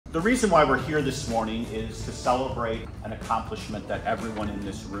The reason why we're here this morning is to celebrate an accomplishment that everyone in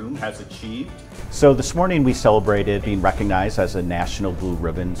this room has achieved. So this morning we celebrated being recognized as a National Blue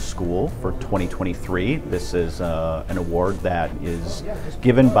Ribbon School for 2023. This is an award that is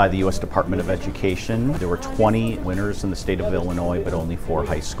given by the U.S. Department of Education. There were 20 winners in the state of Illinois, but only 4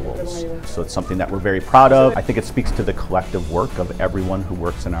 high schools. So it's something that we're very proud of. I think it speaks to the collective work of everyone who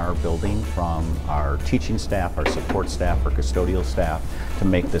works in our building, from our teaching staff, our support staff, our custodial staff, to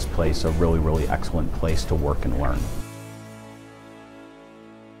make this place a really, really excellent place to work and learn.